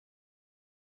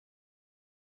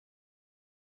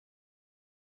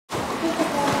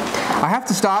I have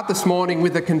to start this morning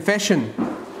with a confession.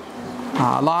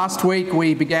 Last week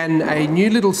we began a new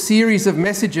little series of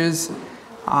messages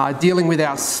dealing with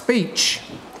our speech.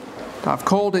 I've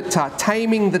called it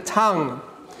Taming the Tongue.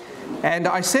 And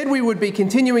I said we would be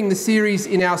continuing the series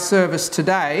in our service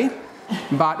today,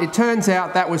 but it turns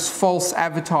out that was false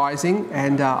advertising,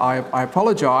 and I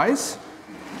apologise.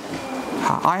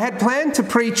 I had planned to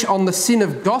preach on the sin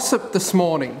of gossip this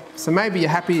morning, so maybe you're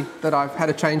happy that I've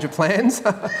had a change of plans.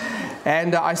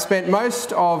 And I spent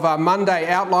most of Monday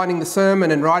outlining the sermon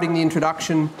and writing the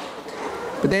introduction.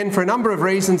 But then for a number of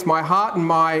reasons, my heart and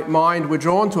my mind were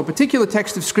drawn to a particular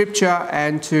text of Scripture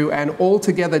and to an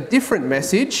altogether different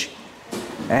message.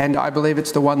 And I believe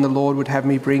it's the one the Lord would have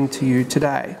me bring to you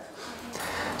today.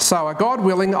 So, God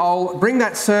willing, I'll bring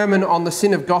that sermon on the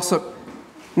sin of gossip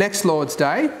next Lord's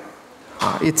Day.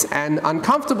 It's an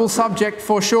uncomfortable subject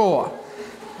for sure,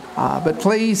 but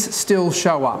please still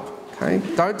show up.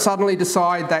 Okay? Don't suddenly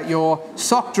decide that your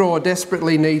sock drawer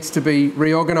desperately needs to be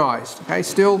reorganised. Okay?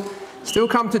 Still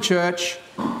come to church.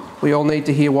 We all need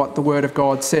to hear what the Word of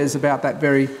God says about that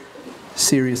very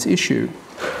serious issue.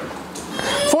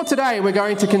 For today, we're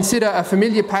going to consider a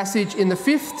familiar passage in the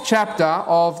 5th chapter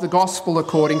of the Gospel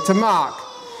according to Mark.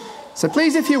 So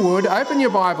please, if you would, open your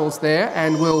Bibles there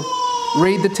and we'll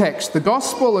read the text. The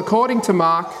Gospel according to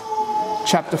Mark,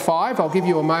 chapter 5. I'll give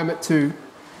you a moment to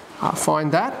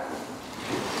find that.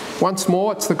 Once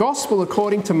more, it's the Gospel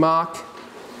according to Mark,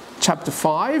 chapter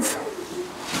 5.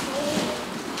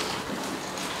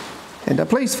 And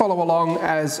please follow along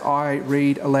as I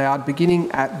read aloud, beginning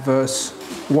at verse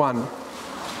 1.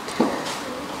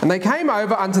 And they came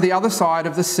over unto the other side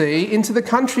of the sea, into the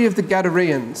country of the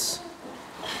Gadareans.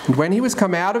 And when he was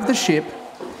come out of the ship,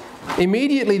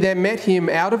 immediately there met him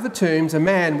out of the tombs a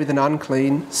man with an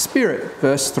unclean spirit.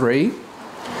 Verse 3,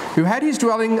 who had his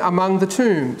dwelling among the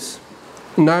tombs.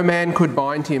 No man could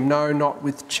bind him, no, not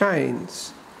with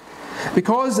chains.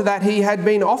 Because that he had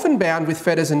been often bound with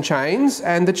fetters and chains,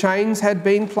 and the chains had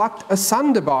been plucked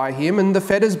asunder by him, and the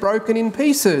fetters broken in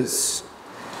pieces.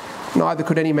 Neither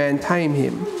could any man tame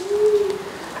him.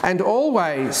 And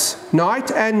always, night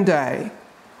and day,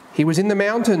 he was in the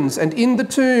mountains and in the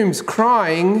tombs,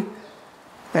 crying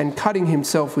and cutting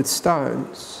himself with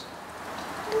stones.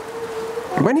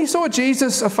 And when he saw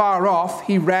Jesus afar off,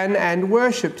 he ran and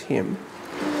worshipped him,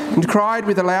 and cried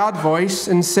with a loud voice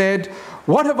and said,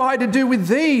 What have I to do with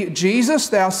thee, Jesus,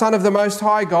 thou Son of the Most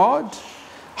High God?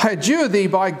 I adjure thee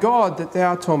by God that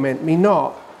thou torment me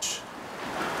not.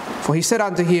 For he said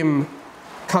unto him,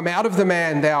 Come out of the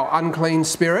man, thou unclean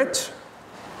spirit.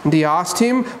 And he asked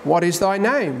him, What is thy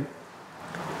name?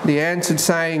 And he answered,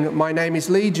 saying, My name is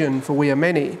Legion, for we are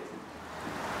many.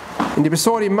 And he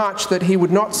besought him much that he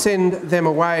would not send them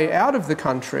away out of the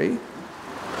country.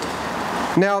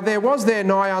 Now there was there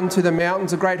nigh unto the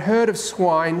mountains a great herd of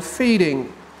swine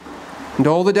feeding. And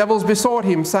all the devils besought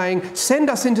him, saying, Send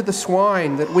us into the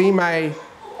swine, that we may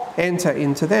enter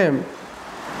into them.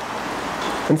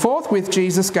 And forthwith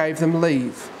Jesus gave them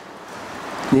leave.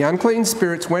 The unclean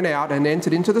spirits went out and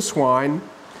entered into the swine,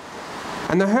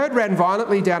 and the herd ran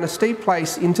violently down a steep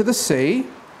place into the sea.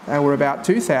 They were about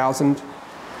 2,000,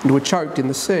 and were choked in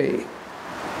the sea.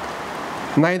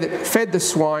 And they that fed the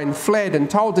swine fled and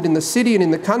told it in the city and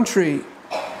in the country.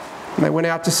 And they went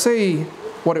out to see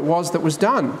what it was that was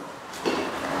done.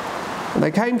 And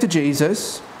they came to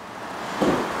Jesus,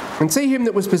 and see him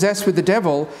that was possessed with the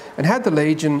devil, and had the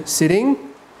legion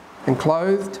sitting and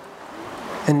clothed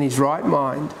and in his right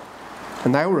mind,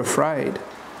 and they were afraid.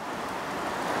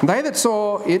 And they that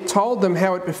saw it told them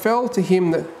how it befell to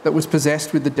him that was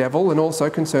possessed with the devil, and also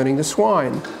concerning the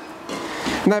swine.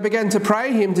 And they began to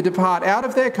pray him to depart out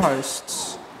of their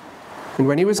coasts. And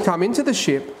when he was come into the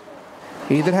ship,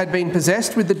 he that had been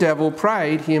possessed with the devil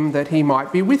prayed him that he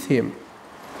might be with him.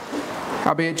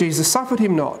 Howbeit Jesus suffered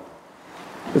him not,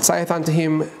 but saith unto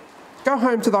him, Go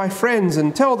home to thy friends,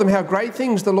 and tell them how great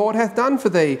things the Lord hath done for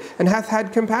thee, and hath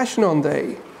had compassion on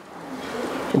thee.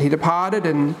 And he departed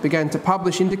and began to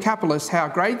publish in Decapolis how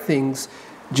great things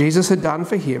Jesus had done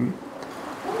for him,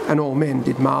 and all men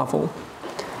did marvel.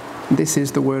 This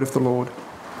is the word of the Lord.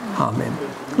 Amen.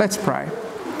 Let's pray.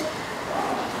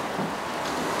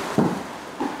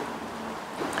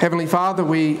 Heavenly Father,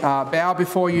 we bow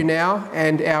before you now,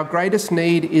 and our greatest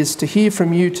need is to hear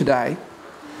from you today.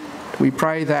 We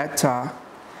pray that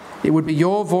it would be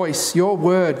your voice, your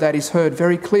word that is heard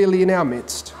very clearly in our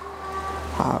midst.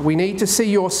 We need to see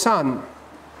your Son.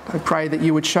 I pray that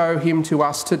you would show him to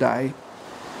us today.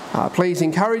 Please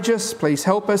encourage us, please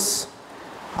help us.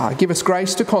 Give us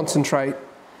grace to concentrate.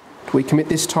 We commit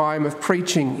this time of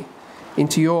preaching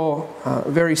into your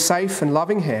very safe and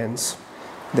loving hands.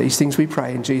 These things we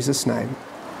pray in Jesus' name.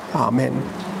 Amen.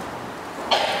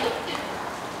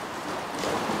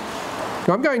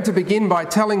 Now, I'm going to begin by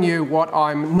telling you what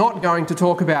I'm not going to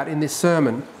talk about in this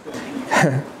sermon.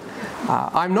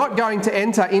 I'm not going to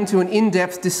enter into an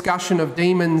in-depth discussion of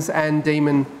demons and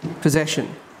demon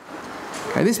possession.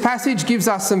 Okay, this passage gives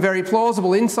us some very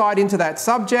plausible insight into that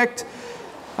subject,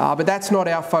 but that's not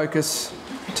our focus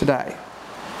today.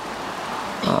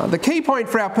 The key point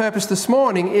for our purpose this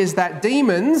morning is that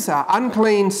demons,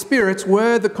 unclean spirits,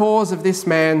 were the cause of this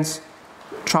man's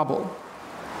trouble.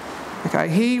 Okay,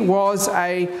 he was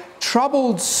a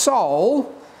troubled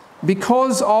soul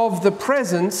because of the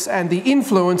presence and the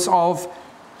influence of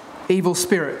evil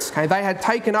spirits. Okay, they had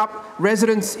taken up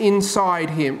residence inside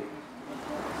him.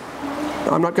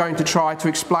 I'm not going to try to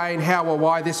explain how or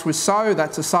why this was so.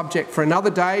 That's a subject for another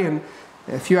day, and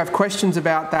if you have questions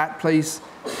about that, please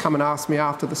come and ask me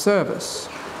after the service.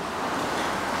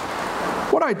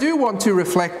 What I do want to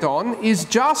reflect on is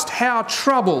just how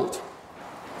troubled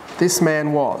this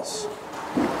man was.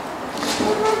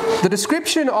 The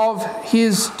description of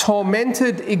his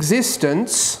tormented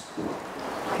existence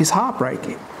is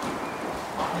heartbreaking.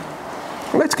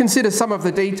 Let's consider some of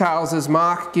the details as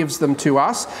Mark gives them to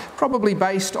us, probably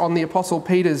based on the Apostle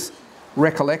Peter's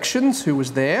recollections, who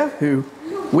was there, who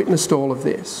witnessed all of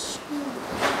this.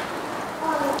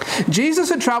 Jesus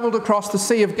had travelled across the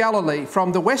Sea of Galilee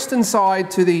from the western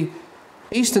side to the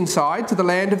eastern side to the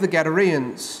land of the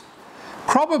Gadareans,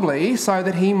 probably so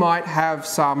that he might have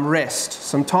some rest,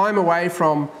 some time away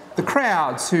from the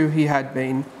crowds who he had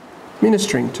been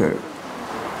ministering to.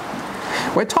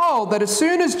 We're told that as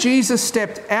soon as Jesus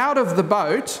stepped out of the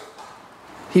boat,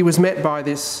 he was met by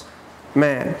this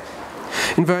man.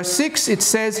 In verse 6, it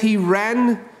says he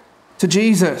ran to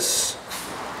Jesus.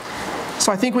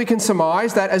 So I think we can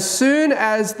surmise that as soon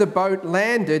as the boat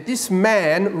landed, this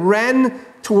man ran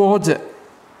towards it,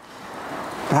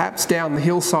 perhaps down the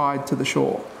hillside to the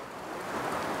shore.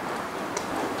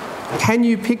 Can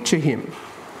you picture him?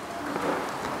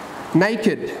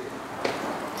 Naked,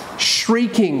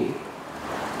 shrieking,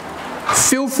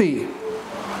 filthy,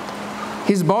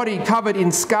 his body covered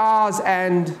in scars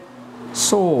and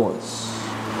sores.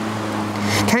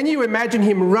 Can you imagine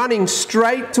him running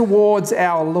straight towards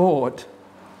our Lord?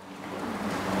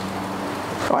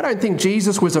 I don't think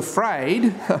Jesus was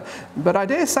afraid, but I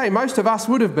dare say most of us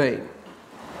would have been,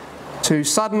 to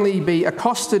suddenly be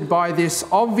accosted by this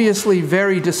obviously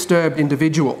very disturbed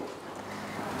individual.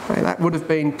 That would have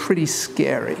been pretty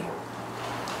scary.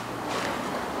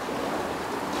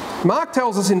 Mark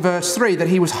tells us in verse 3 that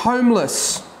he was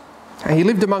homeless. He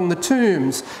lived among the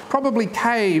tombs, probably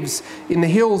caves in the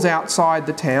hills outside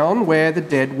the town where the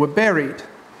dead were buried.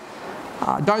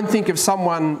 Don't think of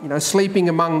someone, sleeping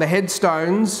among the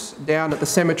headstones down at the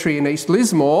cemetery in East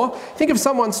Lismore. Think of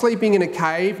someone sleeping in a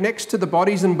cave next to the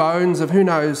bodies and bones of who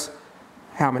knows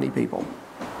how many people.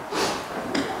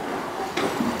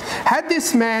 Had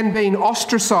this man been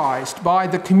ostracised by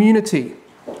the community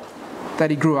that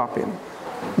he grew up in,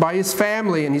 by his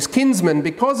family and his kinsmen,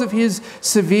 because of his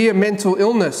severe mental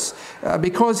illness,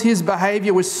 because his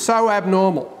behaviour was so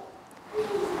abnormal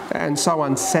and so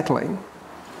unsettling?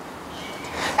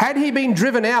 Had he been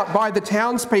driven out by the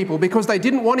townspeople because they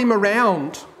didn't want him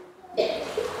around?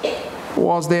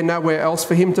 Was there nowhere else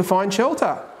for him to find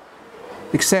shelter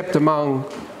except among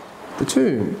the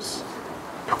tombs?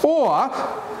 Or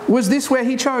was this where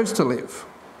he chose to live?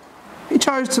 He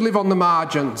chose to live on the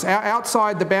margins,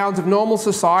 outside the bounds of normal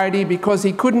society, because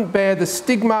he couldn't bear the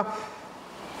stigma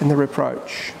and the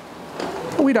reproach.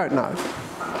 We don't know.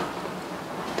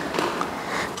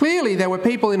 Clearly, there were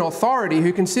people in authority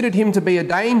who considered him to be a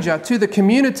danger to the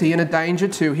community and a danger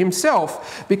to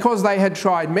himself, because they had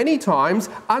tried many times,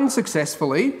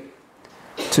 unsuccessfully,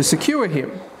 to secure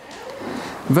him.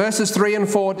 Verses 3 and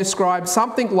 4 describe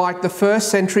something like the first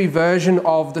century version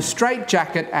of the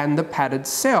straitjacket and the padded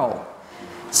cell.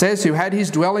 It says, who had his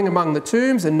dwelling among the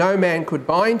tombs, and no man could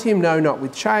bind him, no, not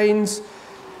with chains,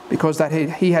 because that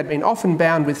he had been often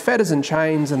bound with fetters and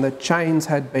chains, and the chains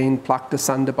had been plucked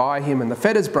asunder by him, and the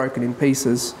fetters broken in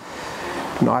pieces.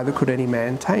 Neither could any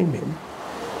man tame him.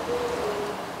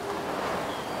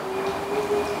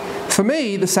 For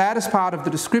me, the saddest part of the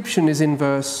description is in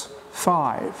verse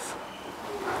 5.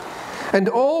 And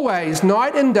always,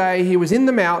 night and day, he was in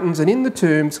the mountains and in the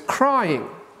tombs, crying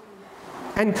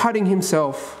and cutting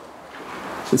himself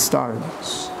with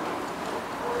stones.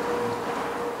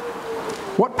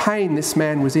 What pain this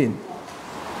man was in.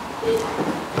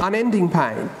 Unending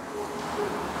pain.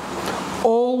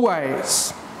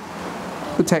 Always,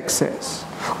 the text says.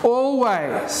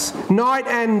 always, night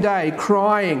and day,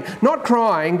 crying. Not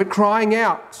crying, but crying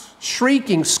out,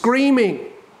 shrieking, screaming,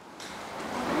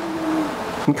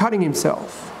 and cutting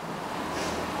himself,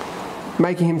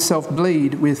 making himself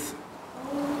bleed with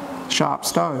sharp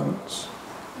stones.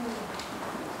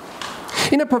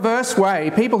 In a perverse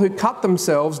way, people who cut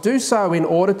themselves do so in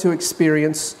order to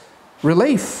experience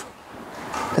relief,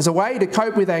 as a way to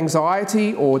cope with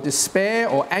anxiety or despair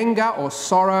or anger or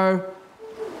sorrow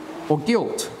or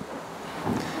guilt.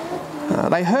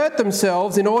 They hurt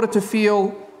themselves in order to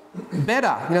feel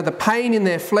better. The pain in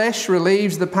their flesh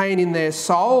relieves the pain in their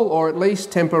soul, or at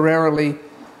least temporarily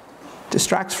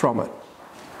distracts from it.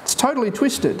 It's totally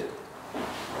twisted,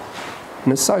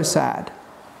 and it's so sad.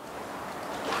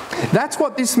 That's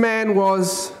what this man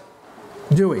was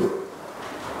doing,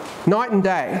 night and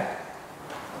day.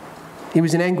 He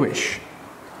was in anguish.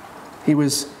 He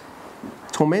was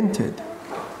tormented.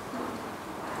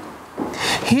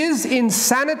 His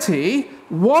insanity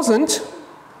wasn't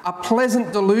a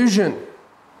pleasant delusion.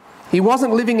 He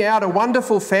wasn't living out a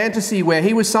wonderful fantasy where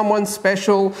he was someone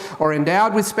special or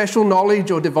endowed with special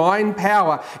knowledge or divine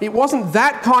power. It wasn't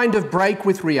that kind of break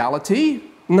with reality.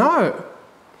 No.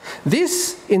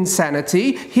 This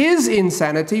insanity, his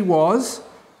insanity, was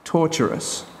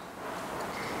torturous.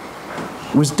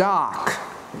 It was dark.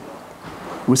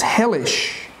 It was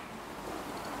hellish.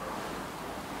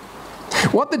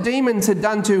 What the demons had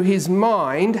done to his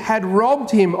mind had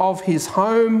robbed him of his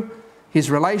home, his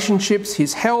relationships,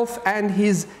 his health, and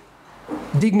his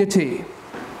dignity.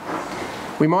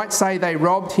 We might say they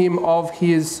robbed him of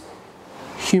his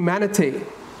humanity.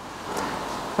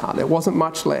 There wasn't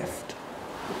much left.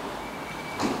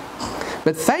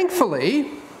 But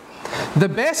thankfully, the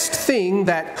best thing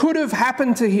that could have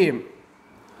happened to him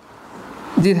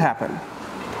did happen.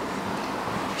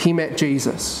 He met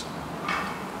Jesus.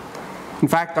 In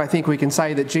fact, I think we can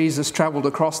say that Jesus travelled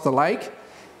across the lake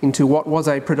into what was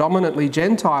a predominantly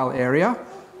Gentile area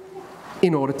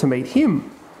in order to meet him.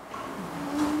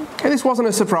 And this wasn't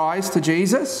a surprise to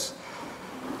Jesus.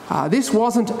 This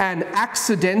wasn't an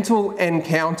accidental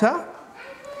encounter.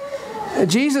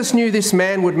 Jesus knew this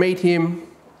man would meet him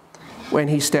when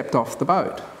he stepped off the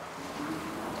boat.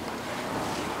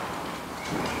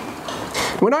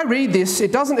 When I read this,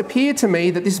 it doesn't appear to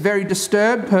me that this very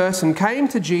disturbed person came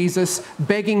to Jesus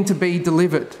begging to be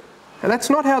delivered. And that's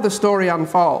not how the story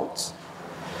unfolds.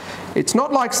 It's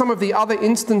not like some of the other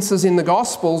instances in the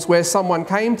Gospels where someone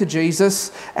came to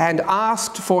Jesus and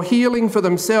asked for healing for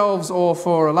themselves or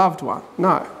for a loved one.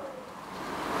 No.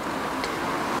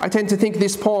 I tend to think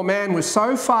this poor man was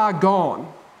so far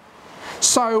gone,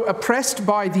 so oppressed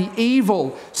by the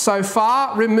evil, so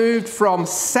far removed from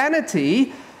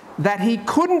sanity that he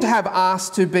couldn't have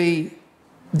asked to be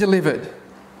delivered,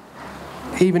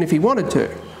 even if he wanted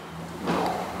to.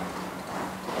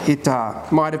 It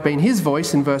might have been his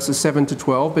voice in verses 7 to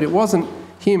 12, but it wasn't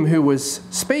him who was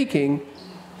speaking,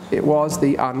 it was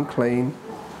the unclean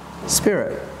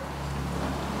spirit.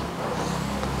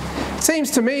 It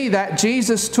seems to me that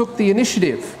Jesus took the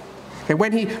initiative. And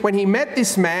when he met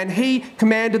this man, he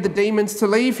commanded the demons to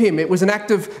leave him. It was an act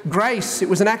of grace. It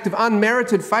was an act of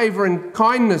unmerited favour and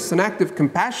kindness, an act of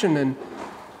compassion and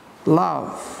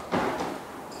love.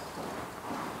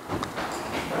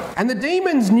 And the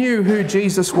demons knew who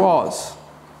Jesus was.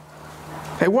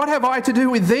 Hey, what have I to do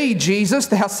with thee, Jesus,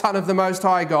 thou Son of the Most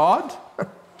High God?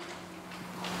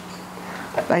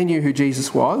 They knew who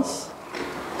Jesus was.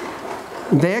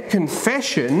 Their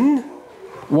confession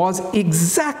was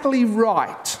exactly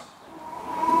right.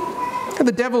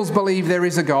 The devils believe there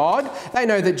is a God. They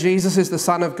know that Jesus is the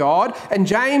Son of God. And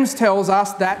James tells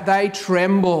us that they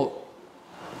tremble.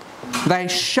 They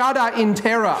shudder in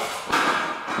terror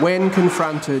when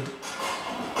confronted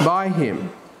by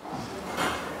him.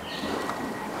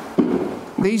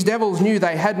 These devils knew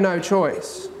they had no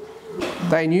choice.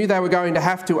 They knew they were going to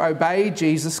have to obey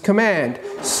Jesus' command.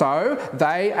 So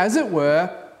they, as it were,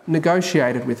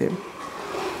 negotiated with him.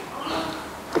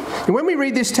 And when we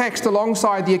read this text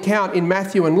alongside the account in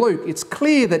Matthew and Luke, it's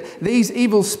clear that these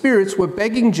evil spirits were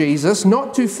begging Jesus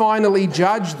not to finally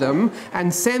judge them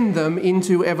and send them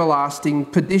into everlasting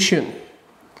perdition.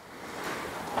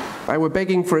 They were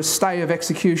begging for a stay of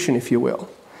execution, if you will.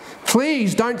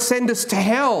 Please don't send us to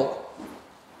hell.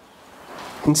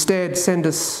 Instead, send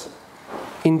us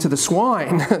into the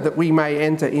swine that we may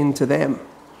enter into them.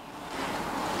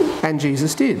 And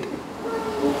Jesus did.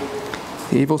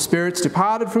 The evil spirits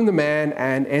departed from the man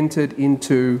and entered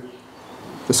into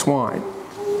the swine.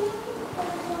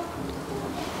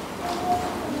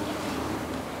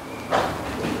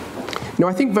 Now,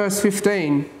 I think verse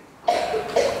 15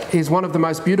 is one of the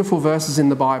most beautiful verses in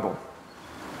the Bible.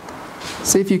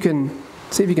 See if you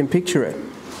can picture it.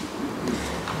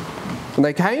 And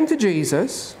they came to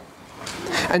Jesus,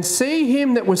 and see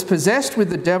him that was possessed with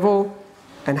the devil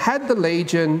and had the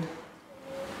legion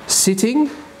sitting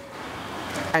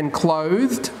and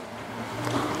clothed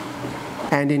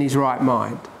and in his right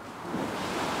mind.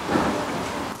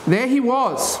 There he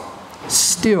was,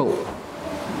 still,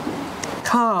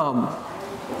 calm,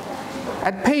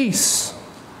 at peace,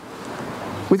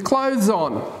 with clothes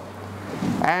on,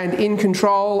 and in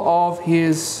control of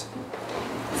his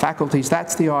faculties.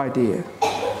 That's the idea.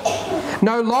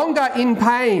 No longer in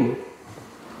pain,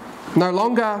 no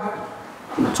longer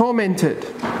tormented,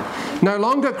 no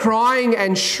longer crying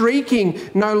and shrieking,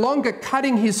 no longer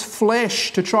cutting his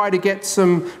flesh to try to get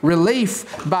some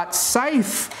relief, but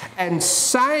safe and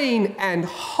sane and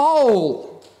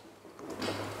whole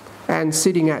and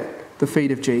sitting at the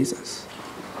feet of Jesus.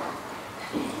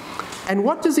 And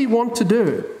what does he want to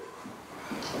do?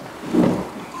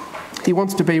 He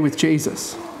wants to be with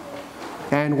Jesus.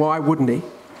 And why wouldn't he?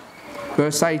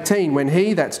 Verse 18, when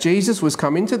he, that's Jesus, was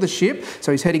come into the ship,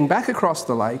 so he's heading back across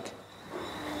the lake.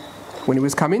 When he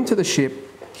was come into the ship,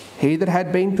 he that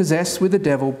had been possessed with the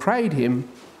devil prayed him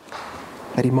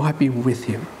that he might be with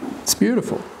him. It's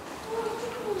beautiful.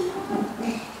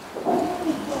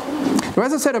 Now,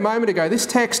 as I said a moment ago, this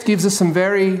text gives us some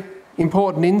very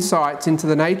important insights into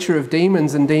the nature of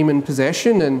demons and demon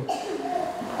possession, and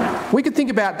we could think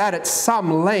about that at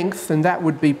some length, and that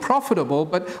would be profitable,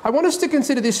 but I want us to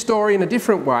consider this story in a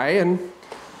different way, and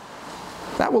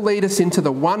that will lead us into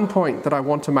the one point that I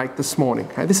want to make this morning.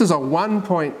 Okay? This is a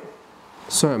one-point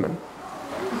sermon.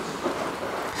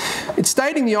 It's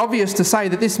stating the obvious to say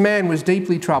that this man was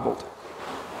deeply troubled.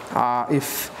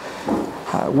 If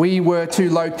we were to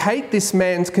locate this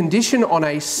man's condition on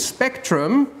a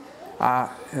spectrum,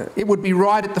 it would be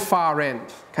right at the far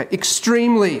end. Okay?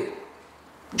 Extremely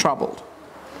troubled.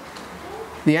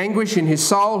 The anguish in his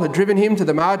soul had driven him to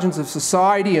the margins of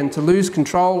society and to lose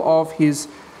control of his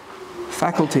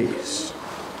faculties.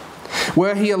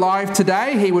 Were he alive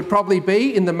today, he would probably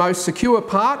be in the most secure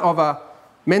part of a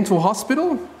mental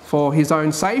hospital for his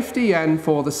own safety and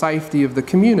for the safety of the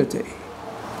community.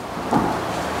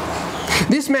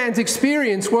 This man's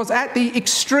experience was at the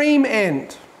extreme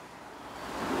end.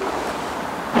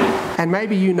 And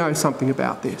maybe you know something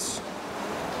about this.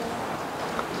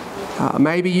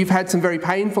 Maybe you've had some very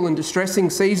painful and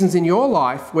distressing seasons in your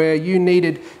life where you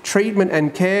needed treatment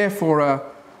and care for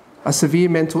a severe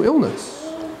mental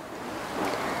illness.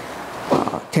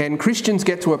 Can Christians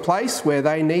get to a place where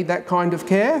they need that kind of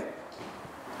care?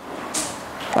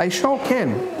 They sure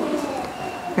can.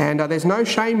 And there's no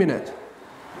shame in it.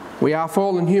 We are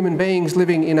fallen human beings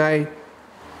living in a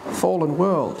fallen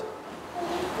world.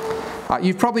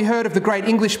 You've probably heard of the great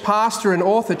English pastor and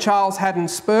author Charles Haddon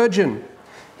Spurgeon.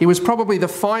 He was probably the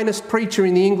finest preacher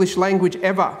in the English language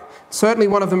ever, certainly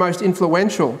one of the most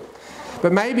influential.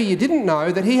 But maybe you didn't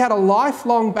know that he had a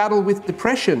lifelong battle with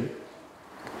depression.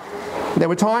 There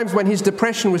were times when his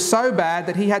depression was so bad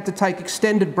that he had to take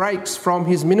extended breaks from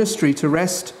his ministry to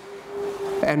rest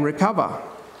and recover.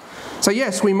 So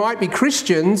yes, we might be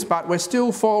Christians, but we're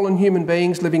still fallen human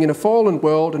beings living in a fallen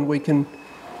world, and we can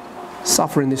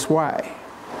suffer in this way.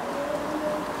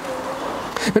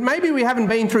 But maybe we haven't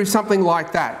been through something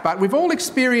like that, but we've all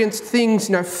experienced things,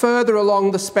 further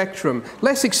along the spectrum,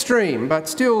 less extreme, but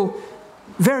still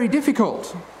very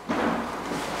difficult.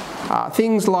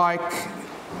 Things like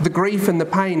the grief and the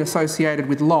pain associated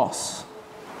with loss,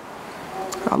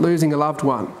 losing a loved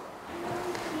one,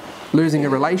 losing a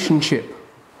relationship,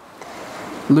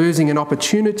 losing an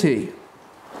opportunity.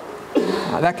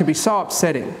 That can be so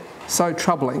upsetting, so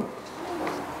troubling.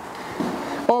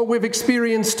 Or we've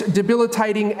experienced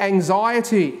debilitating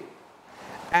anxiety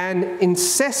and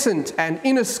incessant and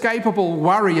inescapable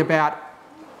worry about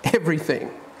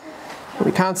everything.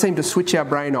 We can't seem to switch our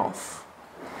brain off.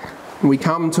 We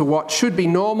come to what should be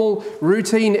normal,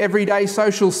 routine, everyday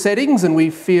social settings and we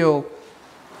feel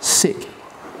sick.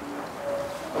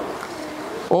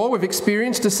 Or we've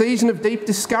experienced a season of deep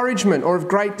discouragement or of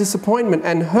great disappointment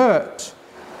and hurt.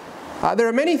 There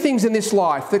are many things in this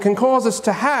life that can cause us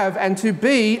to have and to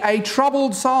be a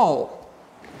troubled soul,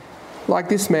 like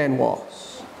this man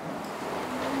was.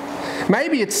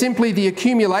 Maybe it's simply the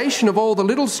accumulation of all the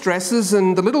little stresses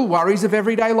and the little worries of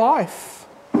everyday life.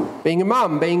 Being a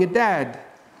mum, being a dad,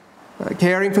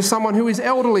 caring for someone who is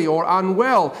elderly or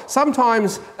unwell.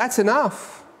 Sometimes that's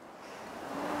enough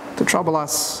to trouble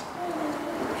us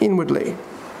inwardly.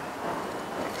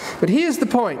 But here's the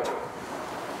point.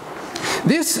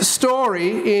 This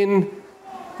story in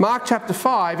Mark chapter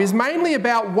 5 is mainly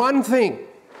about one thing.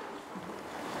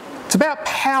 It's about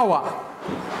power.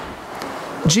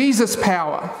 Jesus'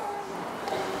 power.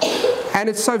 And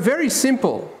it's so very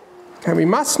simple, and we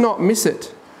must not miss it.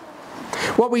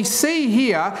 What we see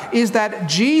here is that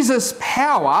Jesus'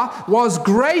 power was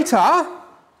greater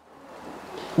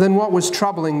than what was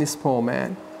troubling this poor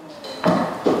man.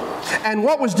 And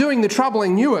what was doing the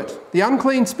troubling knew it. The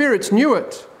unclean spirits knew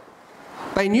it.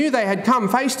 They knew they had come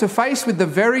face to face with the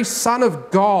very Son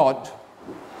of God.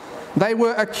 They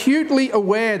were acutely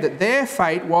aware that their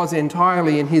fate was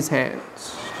entirely in his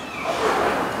hands.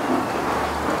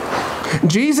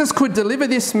 Jesus could deliver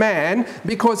this man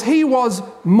because he was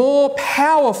more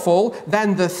powerful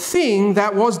than the thing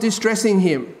that was distressing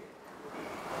him.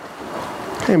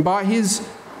 And by his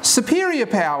superior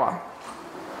power,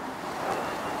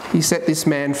 he set this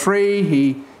man free,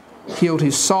 he healed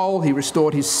his soul, he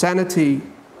restored his sanity,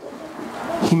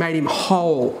 he made him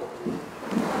whole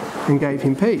and gave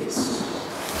him peace.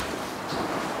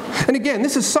 And again,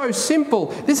 this is so simple.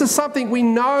 This is something we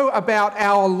know about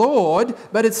our Lord,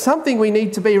 but it's something we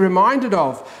need to be reminded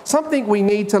of, something we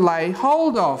need to lay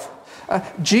hold of.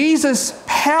 Jesus'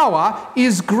 power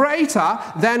is greater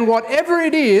than whatever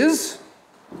it is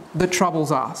that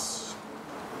troubles us.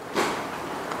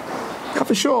 Now,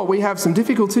 for sure, we have some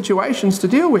difficult situations to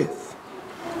deal with.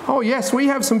 Oh yes, we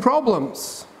have some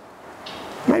problems,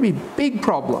 maybe big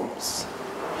problems.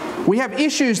 We have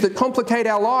issues that complicate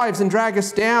our lives and drag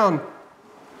us down.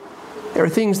 There are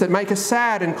things that make us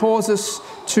sad and cause us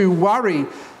to worry.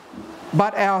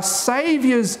 But our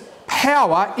Saviour's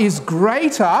power is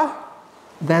greater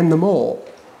than them all.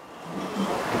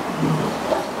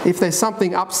 If there's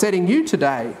something upsetting you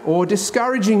today, or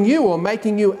discouraging you, or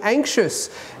making you anxious,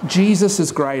 Jesus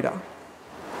is greater.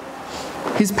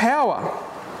 His power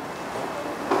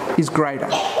is greater.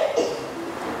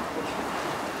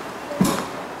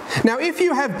 Now, if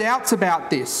you have doubts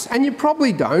about this, and you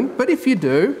probably don't, but if you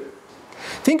do,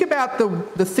 think about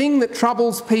the thing that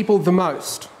troubles people the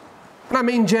most. And I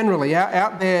mean generally,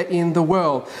 out there in the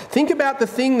world. Think about the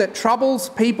thing that troubles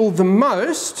people the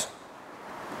most,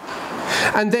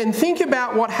 and then think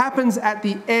about what happens at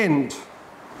the end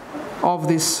of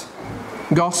this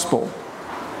gospel.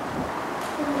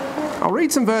 I'll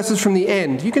read some verses from the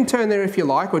end. You can turn there if you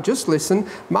like, or just listen.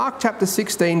 Mark chapter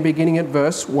 16, beginning at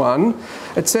verse 1.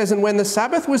 It says, "And when the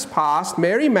Sabbath was past,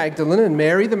 Mary Magdalene and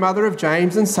Mary, the mother of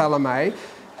James and Salome,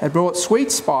 had brought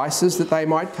sweet spices that they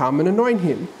might come and anoint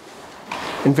him.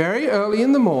 And very early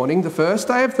in the morning, the first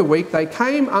day of the week, they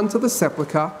came unto the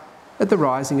sepulchre at the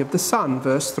rising of the sun."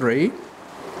 Verse 3.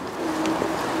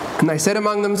 "And they said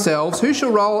among themselves, Who shall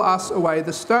roll us away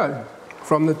the stone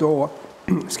from the door,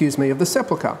 of the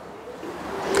sepulchre?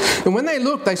 And when they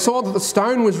looked, they saw that the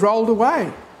stone was rolled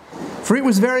away, for it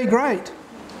was very great.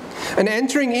 And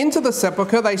entering into the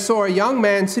sepulchre, they saw a young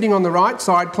man sitting on the right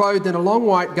side, clothed in a long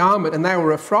white garment, and they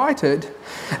were affrighted.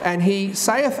 And he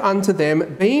saith unto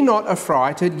them, Be not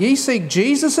affrighted, ye seek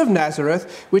Jesus of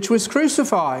Nazareth, which was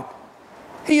crucified.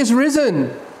 He is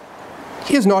risen.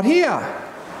 He is not here.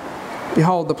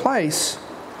 Behold the place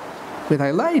where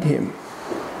they laid him."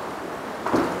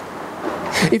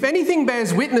 If anything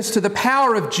bears witness to the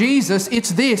power of Jesus, it's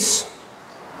this.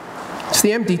 It's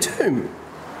the empty tomb.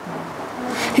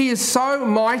 He is so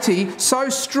mighty, so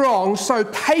strong, so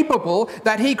capable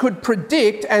that he could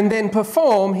predict and then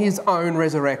perform his own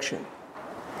resurrection.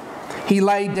 He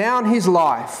laid down his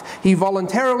life. He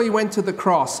voluntarily went to the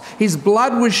cross. His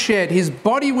blood was shed. His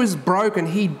body was broken.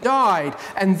 He died.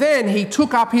 And then he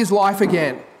took up his life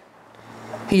again.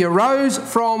 He arose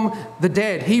from the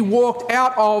dead. He walked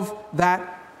out of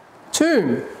that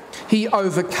tomb. He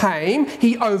overcame,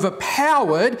 he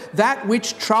overpowered that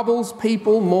which troubles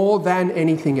people more than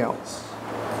anything else.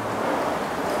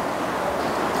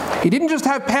 He didn't just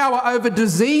have power over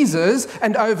diseases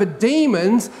and over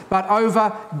demons, but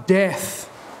over death.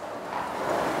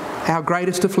 Our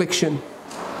greatest affliction,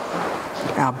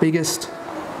 our biggest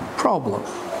problem.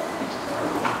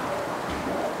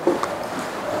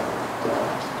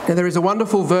 Now, there is a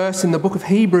wonderful verse in the book of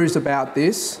Hebrews about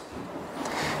this.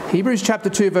 Hebrews chapter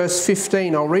 2 verse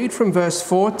 15. I'll read from verse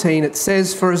 14. It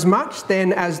says, "For as much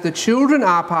then as the children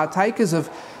are partakers of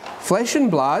flesh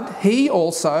and blood, he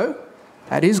also,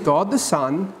 that is God the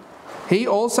Son, he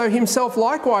also himself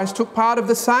likewise took part of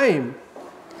the same.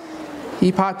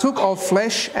 He partook of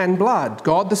flesh and blood.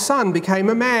 God the Son became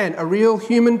a man, a real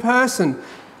human person,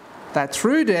 that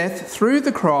through death, through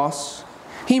the cross,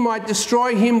 he might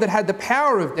destroy him that had the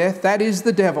power of death, that is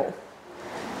the devil."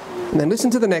 And then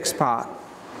listen to the next part.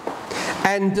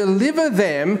 "And deliver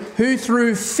them who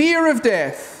through fear of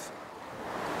death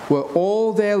were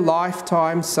all their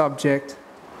lifetime subject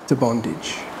to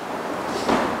bondage."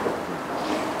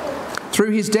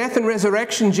 Through his death and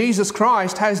resurrection, Jesus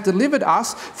Christ has delivered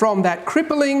us from that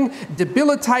crippling,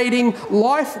 debilitating,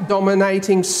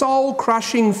 life-dominating,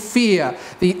 soul-crushing fear,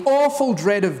 the awful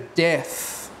dread of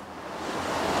death.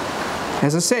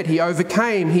 As I said, he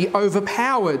overcame, he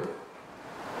overpowered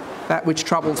that which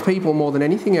troubles people more than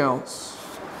anything else.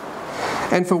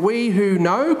 And for we who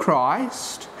know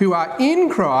Christ, who are in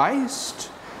Christ,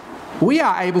 we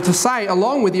are able to say,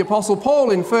 along with the Apostle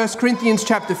Paul in 1 Corinthians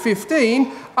chapter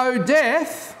 15, "O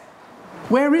death,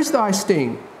 where is thy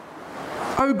sting?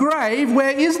 O grave,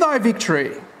 where is thy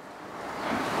victory?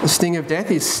 The sting of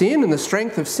death is sin, and the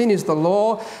strength of sin is the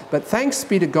law. But thanks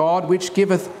be to God, which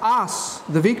giveth us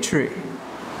the victory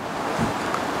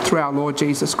through our Lord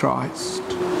Jesus Christ."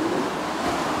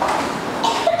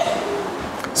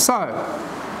 So,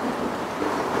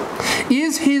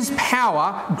 is his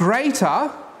power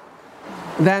greater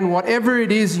than whatever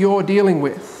it is you're dealing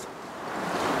with?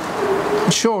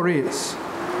 It sure is.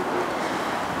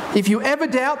 If you ever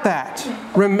doubt that,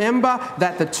 remember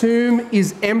that the tomb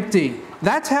is empty.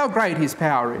 That's how great his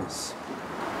power is.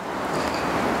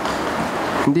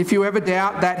 And if you ever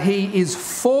doubt that he is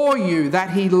for you, that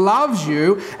he loves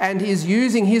you and is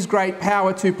using his great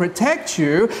power to protect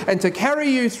you and to carry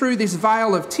you through this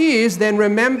vale of tears, then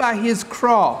remember his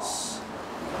cross.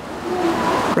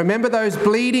 Remember those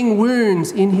bleeding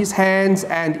wounds in his hands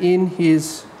and in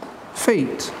his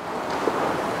feet.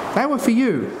 They were for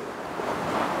you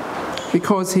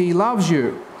because he loves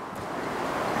you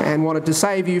and wanted to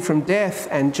save you from death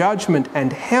and judgment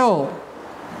and hell,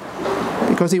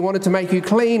 because he wanted to make you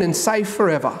clean and safe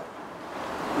forever,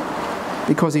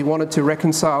 because he wanted to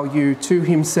reconcile you to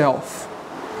himself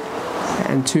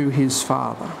and to his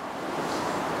Father.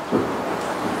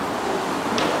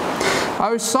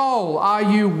 O soul, are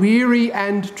you weary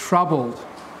and troubled?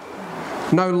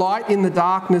 No light in the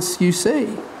darkness you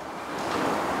see.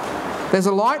 There's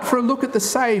a light for a look at the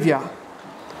Saviour,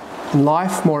 and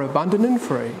life more abundant and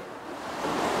free.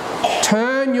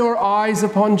 Turn your eyes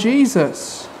upon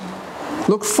Jesus.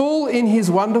 Look full in his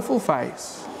wonderful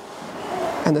face,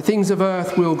 and the things of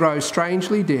earth will grow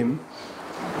strangely dim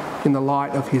in the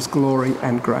light of his glory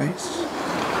and grace.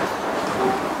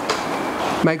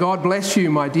 May God bless you,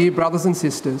 my dear brothers and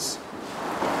sisters,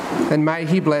 and may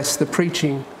he bless the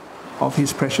preaching of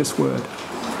his precious word.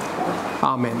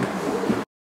 Amen.